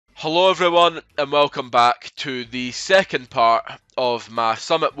Hello everyone and welcome back to the second part of my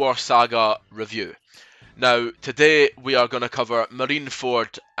Summit War Saga review. Now today we are going to cover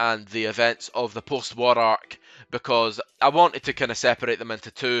Marineford and the events of the post-war arc because I wanted to kind of separate them into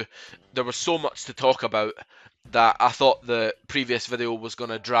two. There was so much to talk about that I thought the previous video was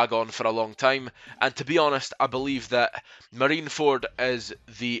going to drag on for a long time, and to be honest I believe that Marineford is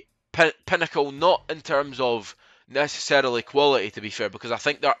the pinnacle, not in terms of necessarily quality, to be fair, because I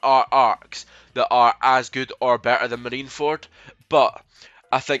think there are arcs that are as good or better than Marineford, but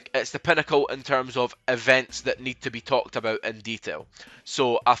I think it's the pinnacle in terms of events that need to be talked about in detail.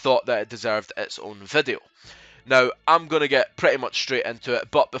 So I thought that it deserved its own video. Now, I'm going to get pretty much straight into it,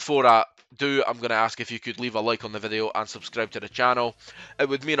 but before I do, I'm going to ask if you could leave a like on the video and subscribe to the channel. It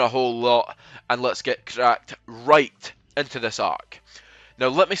would mean a whole lot, and let's get cracked right into this arc. Now,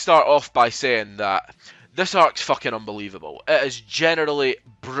 let me start off by saying that this arc's fucking unbelievable. It is generally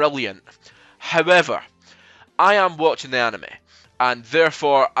brilliant. However, I am watching the anime, and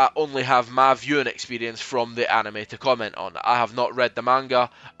therefore I only have my viewing experience from the anime to comment on. I have not read the manga.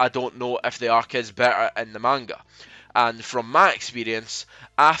 I don't know if the arc is better in the manga. And from my experience,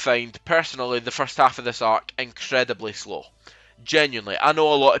 I find personally the first half of this arc incredibly slow. Genuinely, I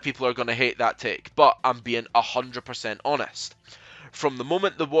know a lot of people are going to hate that take, but I'm being 100% honest. From the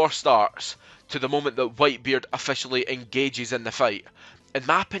moment the war starts to the moment that Whitebeard officially engages in the fight, in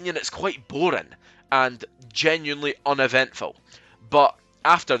my opinion it's quite boring and genuinely uneventful. But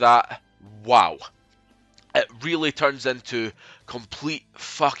after that, wow. It really turns into complete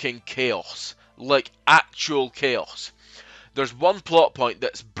fucking chaos. Like actual chaos. There's one plot point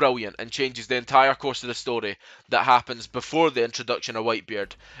that's brilliant and changes the entire course of the story that happens before the introduction of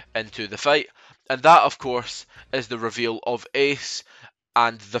Whitebeard into the fight, and that, of course, is the reveal of Ace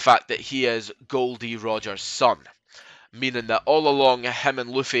and the fact that he is Goldie Roger's son. Meaning that all along him and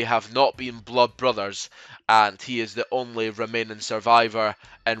Luffy have not been blood brothers, and he is the only remaining survivor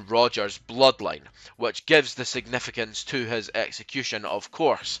in Roger's bloodline, which gives the significance to his execution, of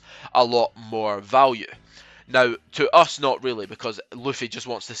course, a lot more value. Now, to us, not really, because Luffy just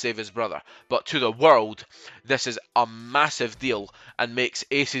wants to save his brother. But to the world, this is a massive deal and makes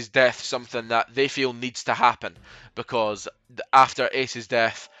Ace's death something that they feel needs to happen. Because after Ace's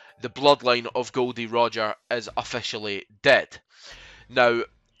death, the bloodline of Goldie Roger is officially dead. Now,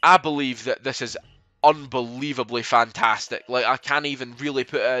 I believe that this is unbelievably fantastic. Like, I can't even really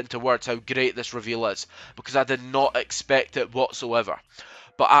put it into words how great this reveal is, because I did not expect it whatsoever.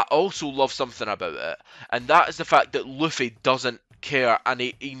 But I also love something about it, and that is the fact that Luffy doesn't care, and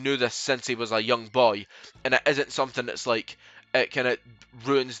he knew this since he was a young boy, and it isn't something that's like, it kind of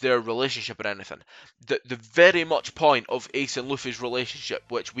ruins their relationship or anything. The very much point of Ace and Luffy's relationship,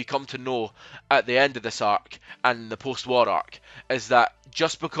 which we come to know at the end of this arc and the post-war arc, is that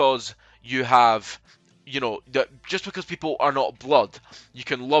just because you have, just because people are not blood, you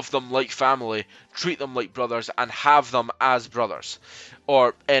can love them like family, treat them like brothers, and have them as brothers,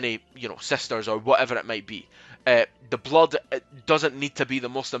 or any, sisters or whatever it might be. The blood, it doesn't need to be the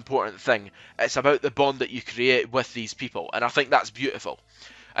most important thing. It's about the bond that you create with these people, and I think that's beautiful.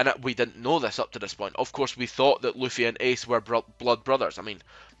 And we didn't know this up to this point. Of course, we thought that Luffy and Ace were blood brothers. I mean,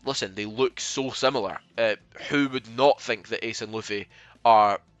 listen, they look so similar. Who would not think that Ace and Luffy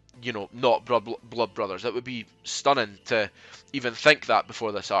are, not blood brothers? It would be stunning to even think that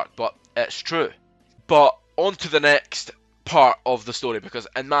before this arc, but it's true. But on to the next part of the story, because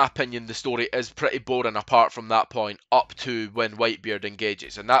in my opinion the story is pretty boring apart from that point up to when Whitebeard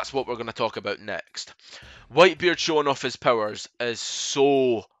engages, and that's what we're going to talk about next. Whitebeard showing off his powers is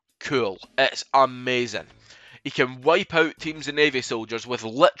so cool. It's amazing. He can wipe out teams of Navy soldiers with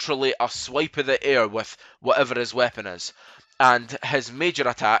literally a swipe of the air with whatever his weapon is. And his major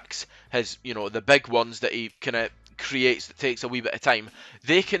attacks, the big ones that he kind of creates that takes a wee bit of time,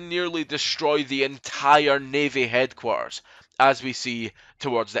 they can nearly destroy the entire Navy headquarters, as we see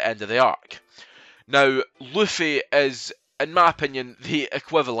towards the end of the arc. Now, Luffy is, in my opinion, the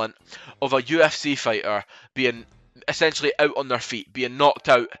equivalent of a UFC fighter being essentially out on their feet, being knocked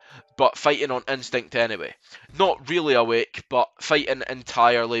out, but fighting on instinct anyway. Not really awake, but fighting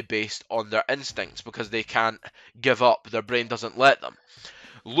entirely based on their instincts, because they can't give up, their brain doesn't let them.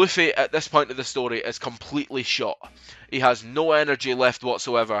 Luffy, at this point of the story, is completely shot. He has no energy left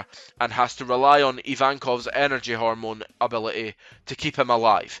whatsoever, and has to rely on Ivankov's energy hormone ability to keep him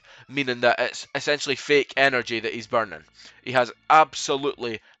alive, meaning that it's essentially fake energy that he's burning. He has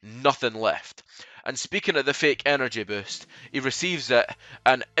absolutely nothing left. And speaking of the fake energy boost, he receives it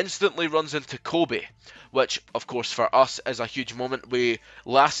and instantly runs into Kobe, which, of course, for us is a huge moment. We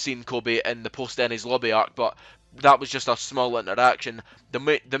last seen Kobe in the post-Enies Lobby arc, but that was just a small interaction.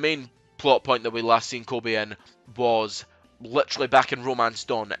 The main plot point that we last seen Kobe in was literally back in Romance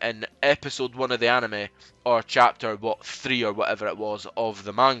Dawn in episode 1 of the anime, or chapter 3 or whatever it was of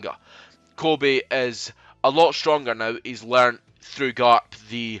the manga. Kobe is a lot stronger now. He's learned through Garp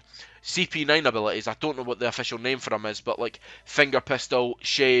the CP9 abilities. I don't know what the official name for them is, but like finger pistol,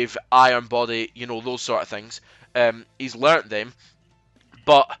 shave, iron body, you know, those sort of things. He's learnt them,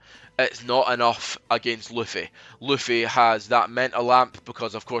 but it's not enough against Luffy. Luffy has that mental lamp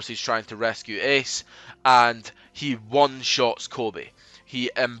because, of course, he's trying to rescue Ace, and he one-shots Kobe. He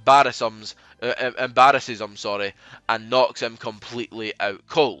embarrasses him, and knocks him completely out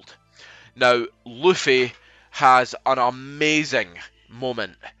cold. Now, Luffy has an amazing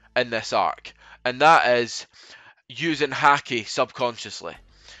moment in this arc, and that is using Haki subconsciously.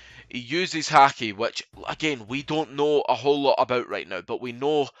 He uses Haki, which, again, we don't know a whole lot about right now, but we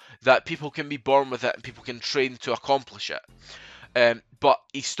know that people can be born with it and people can train to accomplish it. But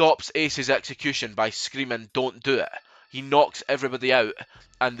he stops Ace's execution by screaming, "Don't do it." He knocks everybody out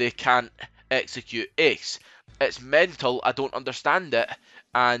and they can't execute Ace. It's mental, I don't understand it,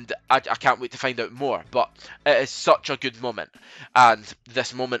 and I can't wait to find out more, but it is such a good moment, and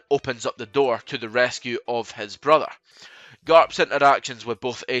this moment opens up the door to the rescue of his brother. Garp's interactions with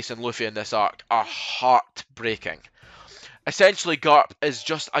both Ace and Luffy in this arc are heartbreaking. Essentially, Garp is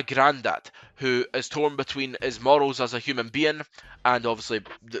just a granddad who is torn between his morals as a human being, and obviously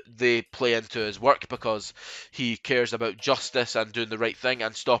they play into his work because he cares about justice and doing the right thing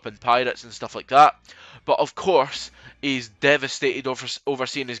and stopping pirates and stuff like that. But of course, he's devastated over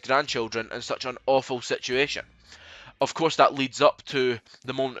seeing his grandchildren in such an awful situation. Of course, that leads up to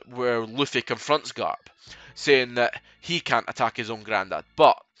the moment where Luffy confronts Garp, saying that he can't attack his own granddad,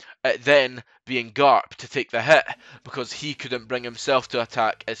 but it then being Garp to take the hit because he couldn't bring himself to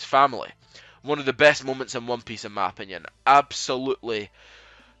attack his family. One of the best moments in One Piece, in my opinion. Absolutely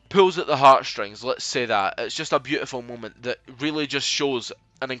pulls at the heartstrings, let's say that. It's just a beautiful moment that really just shows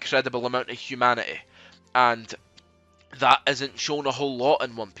an incredible amount of humanity, and that isn't shown a whole lot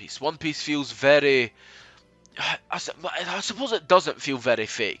in One Piece. One Piece feels very... I suppose it doesn't feel very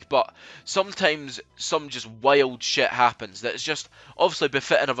fake, but sometimes some just wild shit happens that's just obviously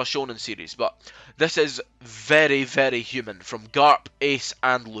befitting of a shonen series, but this is very, very human from Garp, Ace,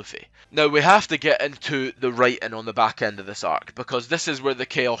 and Luffy. Now, we have to get into the writing on the back end of this arc, because this is where the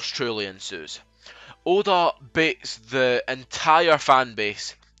chaos truly ensues. Oda baits the entire fan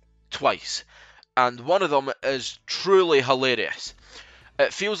base twice, and one of them is truly hilarious.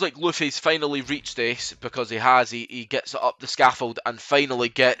 It feels like Luffy's finally reached Ace, because he has. He gets up the scaffold and finally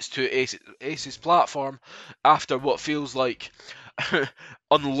gets to Ace's platform after what feels like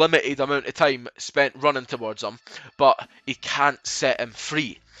unlimited amount of time spent running towards him, but he can't set him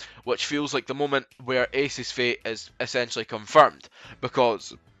free, which feels like the moment where Ace's fate is essentially confirmed,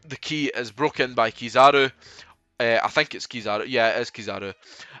 because the key is broken by Kizaru. I think it's Kizaru. Yeah, it is Kizaru.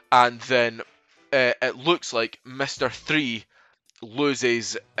 And then it looks like Mr. 3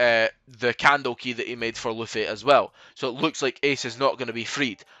 loses the candle key that he made for Luffy as well. So it looks like Ace is not going to be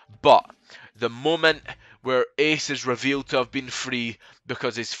freed. But the moment where Ace is revealed to have been free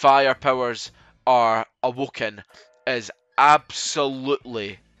because his fire powers are awoken is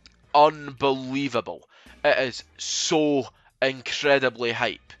absolutely unbelievable. It is so incredibly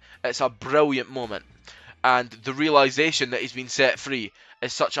hype. It's a brilliant moment. And the realization that he's been set free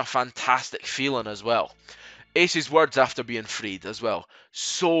is such a fantastic feeling as well. Ace's words after being freed as well,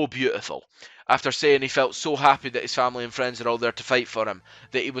 so beautiful. After saying he felt so happy that his family and friends are all there to fight for him,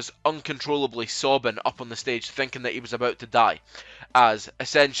 that he was uncontrollably sobbing up on the stage thinking that he was about to die, as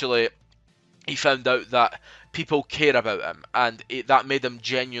essentially he found out that people care about him, and that made him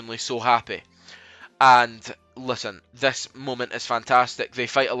genuinely so happy. And listen, this moment is fantastic. They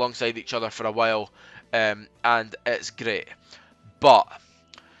fight alongside each other for a while, and it's great. But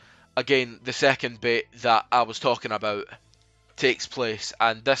again, the second bit that I was talking about takes place,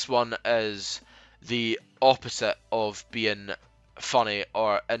 and this one is the opposite of being funny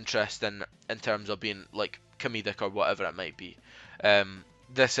or interesting in terms of being like comedic or whatever it might be.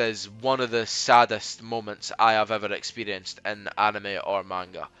 This is one of the saddest moments I have ever experienced in anime or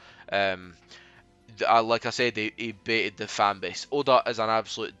manga. Like I said, he baited the fan base. Oda is an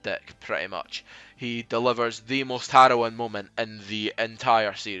absolute dick, pretty much. He delivers the most harrowing moment in the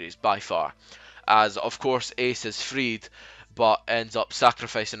entire series, by far. As, of course, Ace is freed, but ends up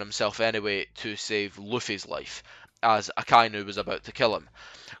sacrificing himself anyway to save Luffy's life, as Akainu was about to kill him,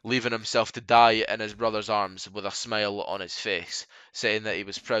 leaving himself to die in his brother's arms with a smile on his face, saying that he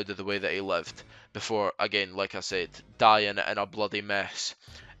was proud of the way that he lived, before, again, like I said, dying in a bloody mess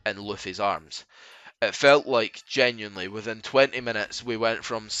in Luffy's arms. It felt like, genuinely, within 20 minutes we went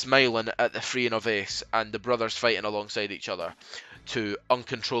from smiling at the freeing of Ace and the brothers fighting alongside each other to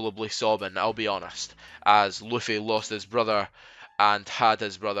uncontrollably sobbing, I'll be honest, as Luffy lost his brother and had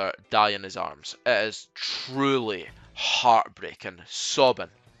his brother die in his arms. It is truly heartbreaking, sobbing.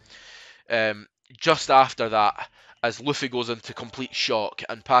 Um, just after that, as Luffy goes into complete shock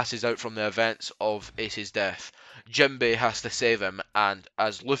and passes out from the events of Ace's death, Jinbei has to save him, and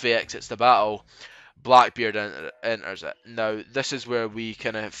as Luffy exits the battle, Blackbeard enters it. Now, this is where we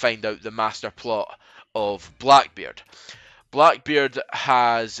kind of find out the master plot of Blackbeard. Blackbeard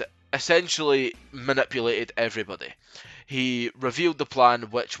has essentially manipulated everybody. He revealed the plan,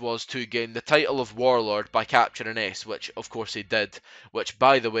 which was to gain the title of Warlord by capturing Ace, which of course he did, which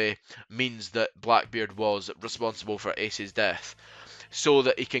by the way means that Blackbeard was responsible for Ace's death, so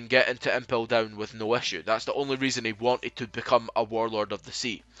that he can get into Impel Down with no issue. That's the only reason he wanted to become a Warlord of the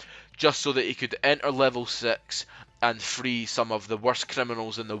Sea, just so that he could enter level 6 and free some of the worst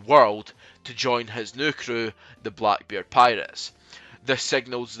criminals in the world to join his new crew, the Blackbeard Pirates. This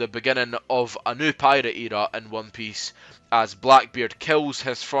signals the beginning of a new pirate era in One Piece, as Blackbeard kills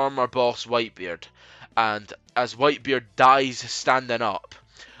his former boss Whitebeard, and as Whitebeard dies standing up,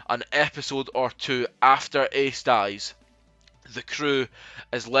 an episode or two after Ace dies, the crew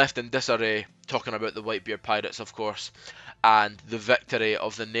is left in disarray, talking about the Whitebeard Pirates of course, and the victory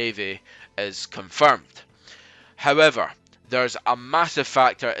of the Navy is confirmed. However, there's a massive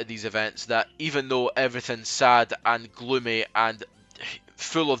factor in these events that even though everything's sad and gloomy and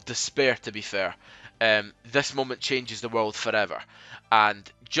full of despair, to be fair, this moment changes the world forever. And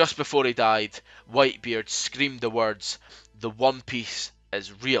just before he died, Whitebeard screamed the words, "The One Piece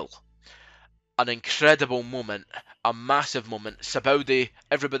is real." An incredible moment, a massive moment. Sabaudi,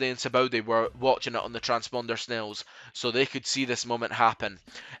 everybody in Sabaudi were watching it on the transponder snails, so they could see this moment happen.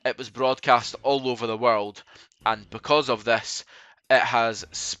 It was broadcast all over the world, and because of this, it has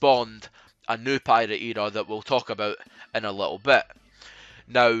spawned a new pirate era that we'll talk about in a little bit.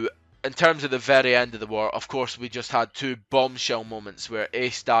 Now, in terms of the very end of the war, of course, we just had two bombshell moments where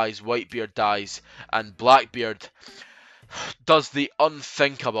Ace dies, Whitebeard dies, and Blackbeard does the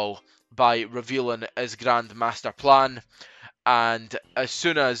unthinkable by revealing his grand master plan, and as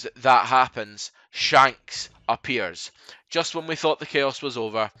soon as that happens, Shanks appears. Just when we thought the chaos was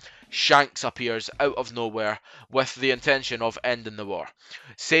over, Shanks appears out of nowhere with the intention of ending the war,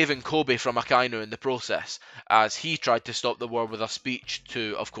 saving Kobe from Akainu in the process, as he tried to stop the war with a speech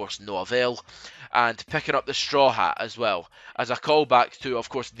to, of course, no avail, and picking up the Straw Hat as well, as a callback to, of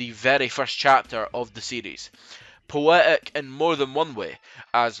course, the very first chapter of the series. Poetic in more than one way,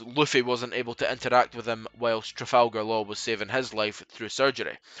 as Luffy wasn't able to interact with him whilst Trafalgar Law was saving his life through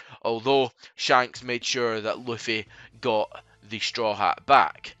surgery, although Shanks made sure that Luffy got the Straw Hat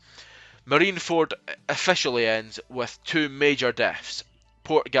back. Marineford officially ends with two major deaths,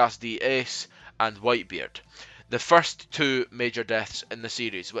 Portgas D. Ace and Whitebeard. The first two major deaths in the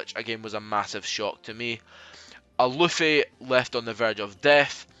series, which again was a massive shock to me. A Luffy left on the verge of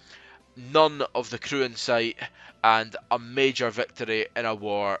death, none of the crew in sight, and a major victory in a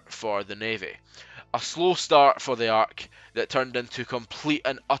war for the Navy. A slow start for the arc that turned into complete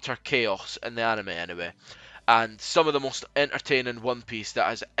and utter chaos in the anime anyway, and some of the most entertaining One Piece that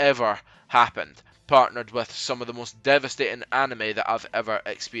has ever happened, partnered with some of the most devastating anime that I've ever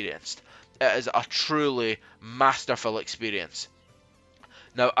experienced. It is a truly masterful experience.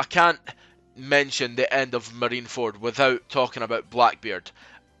 Now, I can't mention the end of Marineford without talking about Blackbeard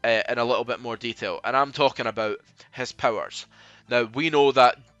in a little bit more detail, and I'm talking about his powers. Now, we know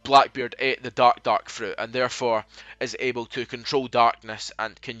that Blackbeard ate the dark fruit and therefore is able to control darkness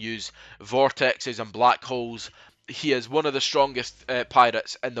and can use vortexes and black holes. He is one of the strongest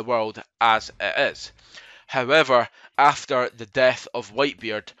pirates in the world as it is. However, after the death of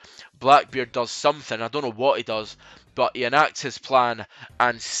Whitebeard, Blackbeard does something, I don't know what he does, but he enacts his plan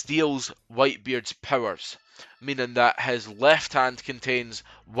and steals Whitebeard's powers, meaning that his left hand contains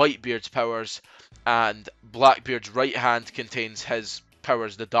Whitebeard's powers and Blackbeard's right hand contains his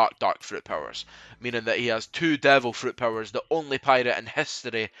powers, the dark fruit powers, meaning that he has two devil fruit powers, the only pirate in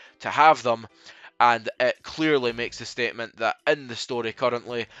history to have them, and it clearly makes the statement that in the story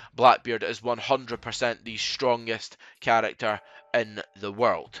currently, Blackbeard is 100% the strongest character in the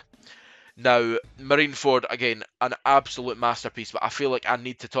world. Now, Marineford, again, an absolute masterpiece, but I feel like I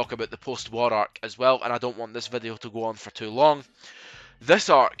need to talk about the post-war arc as well, and I don't want this video to go on for too long. This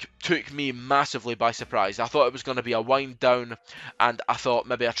arc took me massively by surprise. I thought it was going to be a wind down, and I thought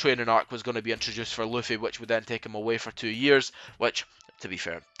maybe a training arc was going to be introduced for Luffy, which would then take him away for 2 years, which, to be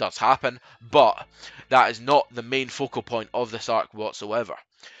fair, does happen, but that is not the main focal point of this arc whatsoever.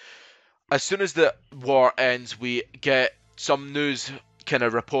 As soon as the war ends, we get some news kind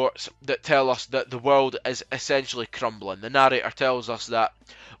of reports that tell us that the world is essentially crumbling. The narrator tells us that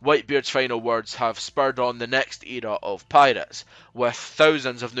Whitebeard's final words have spurred on the next era of pirates, with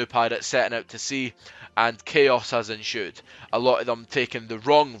thousands of new pirates setting out to sea, and chaos has ensued. A lot of them taking the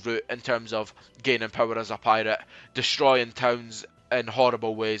wrong route in terms of gaining power as a pirate, destroying towns in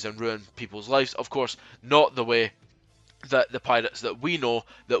horrible ways and ruining people's lives. Of course, not the way that the pirates that we know,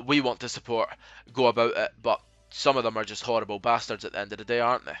 that we want to support, go about it, but some of them are just horrible bastards at the end of the day,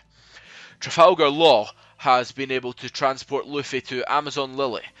 aren't they? Trafalgar Law has been able to transport Luffy to Amazon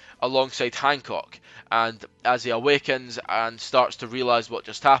Lily alongside Hancock, and as he awakens and starts to realise what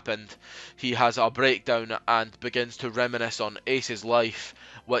just happened, he has a breakdown and begins to reminisce on Ace's life,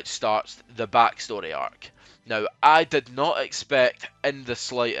 which starts the backstory arc. Now, I did not expect in the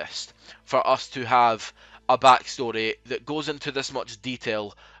slightest for us to have a backstory that goes into this much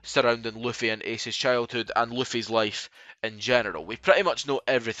detail surrounding Luffy and Ace's childhood and Luffy's life in general. We pretty much know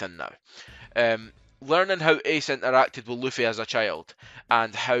everything now. Learning how Ace interacted with Luffy as a child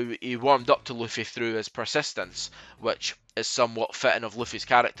and how he warmed up to Luffy through his persistence, which is somewhat fitting of Luffy's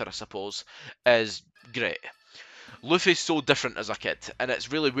character, I suppose, is great. Luffy's so different as a kid, and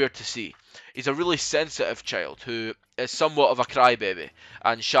it's really weird to see. He's a really sensitive child who is somewhat of a crybaby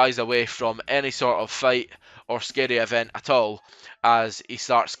and shies away from any sort of fight or scary event at all as he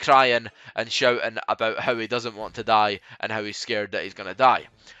starts crying and shouting about how he doesn't want to die and how he's scared that he's going to die.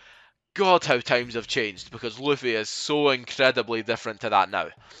 God, how times have changed, because Luffy is so incredibly different to that now.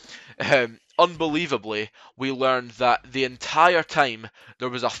 Unbelievably, we learned that the entire time there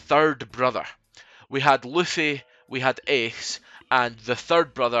was a third brother. We had Luffy, we had Ace, and the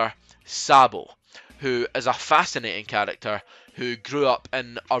third brother, Sabo, who is a fascinating character who grew up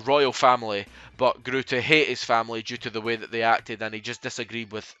in a royal family but grew to hate his family due to the way that they acted, and he just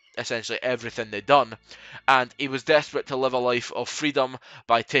disagreed with essentially everything they'd done, and he was desperate to live a life of freedom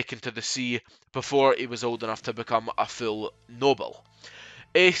by taking to the sea before he was old enough to become a full noble.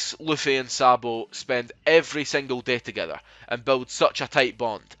 Ace, Luffy and Sabo spend every single day together and build such a tight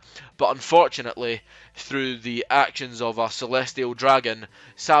bond, but unfortunately, through the actions of a celestial dragon,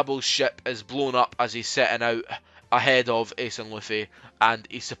 Sabo's ship is blown up as he's setting out ahead of Ace and Luffy, and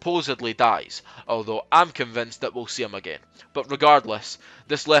he supposedly dies, although I'm convinced that we'll see him again. But regardless,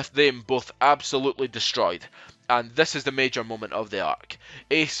 this left them both absolutely destroyed, and this is the major moment of the arc.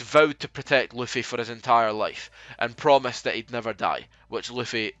 Ace vowed to protect Luffy for his entire life, and promised that he'd never die, which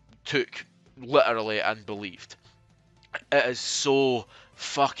Luffy took literally and believed. It is so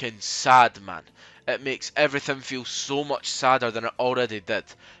fucking sad, man. It makes everything feel so much sadder than it already did.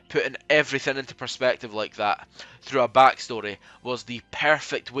 Putting everything into perspective like that through a backstory was the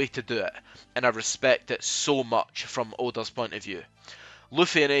perfect way to do it, and I respect it so much from Oda's point of view.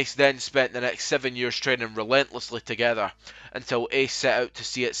 Luffy and Ace then spent the next 7 years training relentlessly together until Ace set out to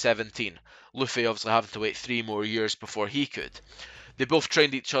sea at 17, Luffy obviously having to wait 3 more years before he could. They both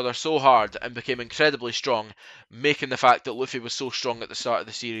trained each other so hard and became incredibly strong, making the fact that Luffy was so strong at the start of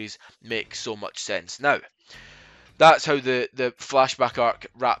the series make so much sense now. That's how the flashback arc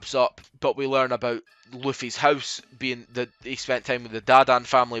wraps up, but we learn about Luffy's house being that he spent time with the Dadan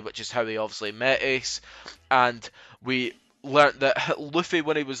family, which is how he obviously met Ace, and we learned that Luffy,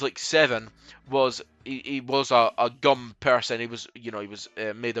 when he was like 7, he was a gum person. He was, he was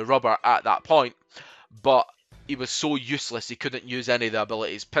made of rubber at that point, but he was so useless he couldn't use any of the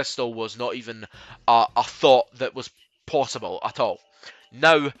abilities. Pistol was not even a thought that was possible at all.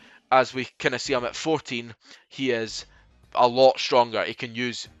 Now, as we kind of see him at 14, he is a lot stronger. He can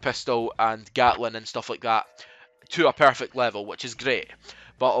use pistol and Gatling and stuff like that to a perfect level, which is great.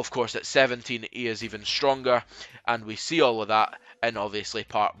 But of course at 17 he is even stronger, and we see all of that in obviously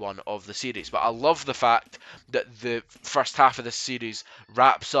part 1 of the series. But I love the fact that the first half of this series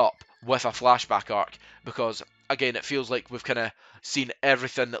wraps up with a flashback arc, because again it feels like we've kind of seen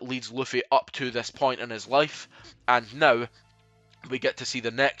everything that leads Luffy up to this point in his life, and now we get to see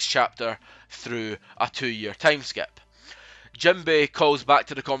the next chapter through a 2-year time skip. Jinbei calls back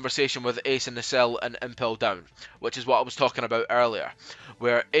to the conversation with Ace in the cell and Impel Down, which is what I was talking about earlier,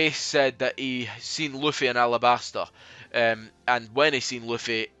 where Ace said that he seen Luffy in Alabasta, and when he seen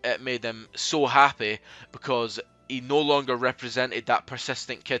Luffy, it made him so happy because he no longer represented that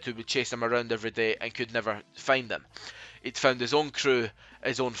persistent kid who would chase him around every day and could never find him. He'd found his own crew,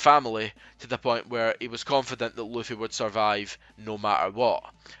 his own family, to the point where he was confident that Luffy would survive no matter what.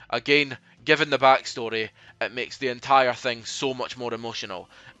 Again, given the backstory, it makes the entire thing so much more emotional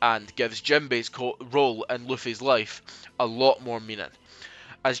and gives Jinbei's role in Luffy's life a lot more meaning.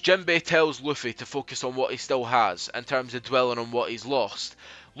 As Jinbei tells Luffy to focus on what he still has, in terms of dwelling on what he's lost,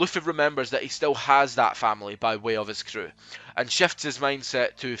 Luffy remembers that he still has that family by way of his crew, and shifts his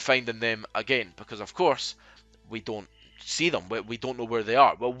mindset to finding them again, because of course, we don't see them, we don't know where they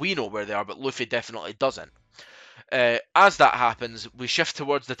are. Well, we know where they are, but Luffy definitely doesn't. As that happens, we shift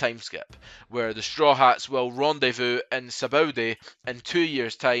towards the time skip, where the Straw Hats will rendezvous in Sabaody in 2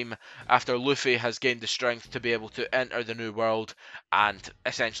 years' time after Luffy has gained the strength to be able to enter the new world and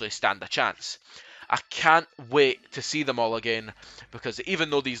essentially stand a chance. I can't wait to see them all again, because even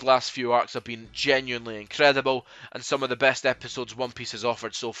though these last few arcs have been genuinely incredible and some of the best episodes One Piece has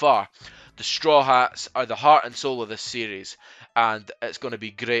offered so far, the Straw Hats are the heart and soul of this series, and it's going to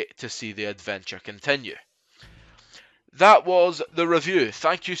be great to see the adventure continue. That was the review.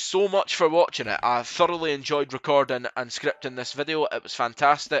 Thank you so much for watching it. I thoroughly enjoyed recording and scripting this video. It was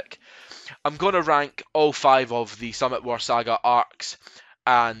fantastic. I'm going to rank all 5 of the Summit War Saga arcs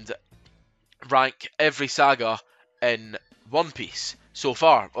and rank every saga in One Piece so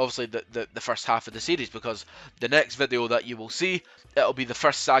far. Obviously the first half of the series, because the next video that you will see, it'll be the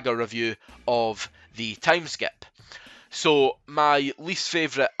first saga review of the time skip. So my least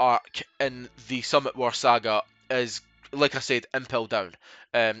favourite arc in the Summit War Saga is, like I said, Impel Down.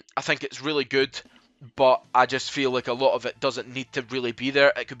 I think it's really good, but I just feel like a lot of it doesn't need to really be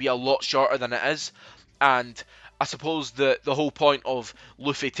there. It could be a lot shorter than it is, and I suppose the whole point of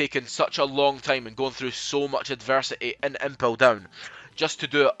Luffy taking such a long time and going through so much adversity in Impel Down, just to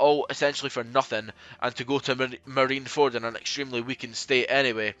do it all essentially for nothing, and to go to Marineford in an extremely weakened state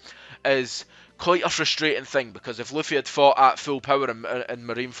anyway, is quite a frustrating thing, because if Luffy had fought at full power in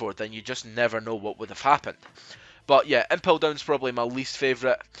Marineford, then you just never know what would have happened. But yeah, Impel Down's probably my least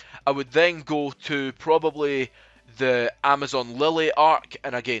favourite. I would then go to probably the Amazon Lily arc,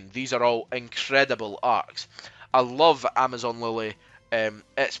 and again, these are all incredible arcs. I love Amazon Lily.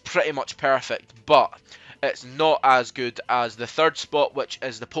 It's pretty much perfect, but it's not as good as the third spot, which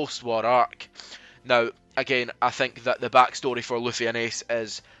is the post-war arc. Now, again, I think that the backstory for Luffy and Ace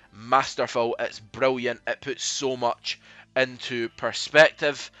is masterful. It's brilliant. It puts so much into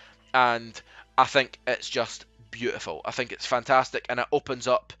perspective, and I think it's just beautiful. I think it's fantastic, and it opens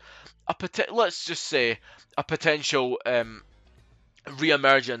up let's just say a potential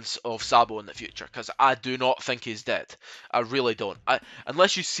re-emergence of Sabo in the future, because I do not think he's dead. I really don't.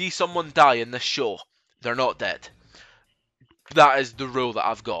 Unless you see someone die in this show, they're not dead. That is the rule that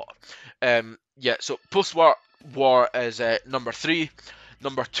I've got. Yeah, so post-war war is number 3.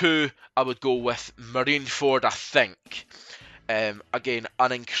 Number 2, I would go with Marineford, I think. Again,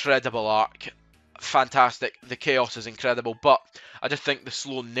 an incredible arc. Fantastic. The chaos is incredible, but I just think the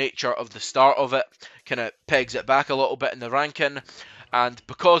slow nature of the start of it kind of pegs it back a little bit in the ranking. And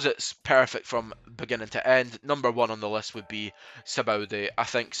because it's perfect from beginning to end, number 1 on the list would be Sabaody. I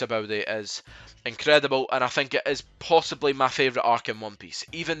think Sabaody is incredible, and I think it is possibly my favourite arc in One Piece.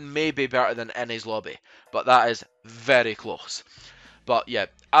 Even maybe better than Enies Lobby, but that is very close. But yeah,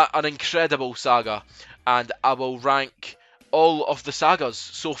 an incredible saga, and I will rank all of the sagas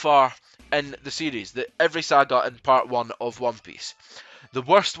so far in the series, every saga in part 1 of One Piece. The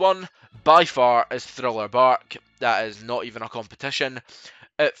worst one, by far, is Thriller Bark. That is not even a competition.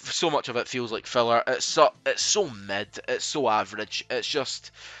 So much of it feels like filler. It's so mid, it's so average, it's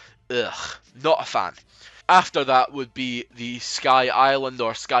just, ugh, not a fan. After that would be the Sky Island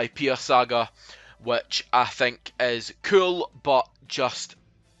or Sky Pier saga, which I think is cool, but just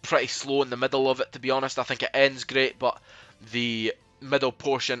pretty slow in the middle of it, to be honest. I think it ends great, but the middle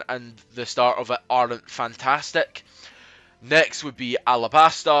portion and the start of it aren't fantastic. Next would be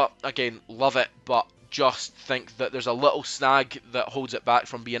Alabasta. Again, love it, but just think that there's a little snag that holds it back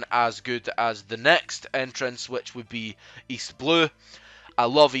from being as good as the next entrance, which would be East Blue. I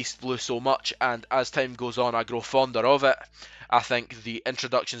love East Blue so much, and as time goes on, I grow fonder of it. I think the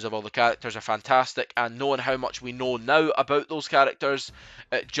introductions of all the characters are fantastic, and knowing how much we know now about those characters,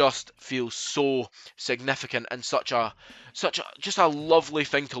 it just feels so significant and just a lovely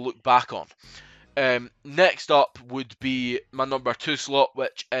thing to look back on. Next up would be my number 2 slot,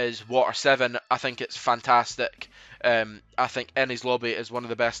 which is Water 7. I think it's fantastic. I think Enies Lobby is one of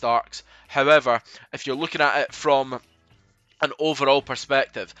the best arcs. However, if you're looking at it from an overall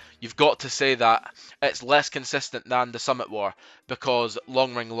perspective, you've got to say that it's less consistent than the Summit War, because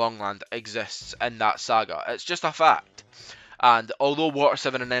Long Ring Longland exists in that saga. It's just a fact. And although Water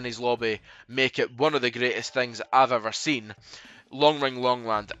 7 and Enies Lobby make it one of the greatest things I've ever seen, Long Ring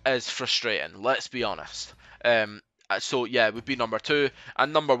Longland is frustrating, let's be honest. So yeah, it would be number 2,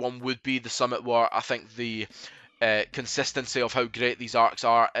 and number 1 would be the Summit War. I think the consistency of how great these arcs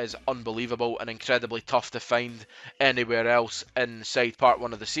are is unbelievable and incredibly tough to find anywhere else inside part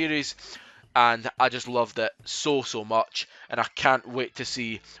 1 of the series. And I just loved it so much, and I can't wait to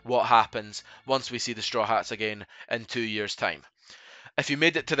see what happens once we see the Straw Hats again in 2 years' time. If you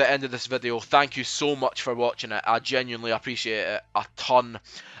made it to the end of this video, thank you so much for watching it. I genuinely appreciate it a ton.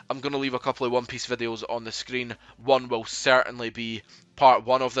 I'm going to leave a couple of One Piece videos on the screen. One will certainly be part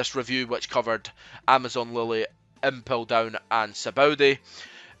 1 of this review, which covered Amazon Lily, Impel Down and Sabaudi.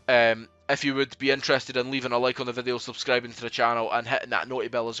 If you would be interested in leaving a like on the video, subscribing to the channel and hitting that noti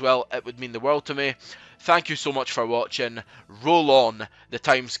bell as well, it would mean the world to me. Thank you so much for watching. Roll on the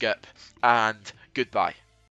time skip, and goodbye.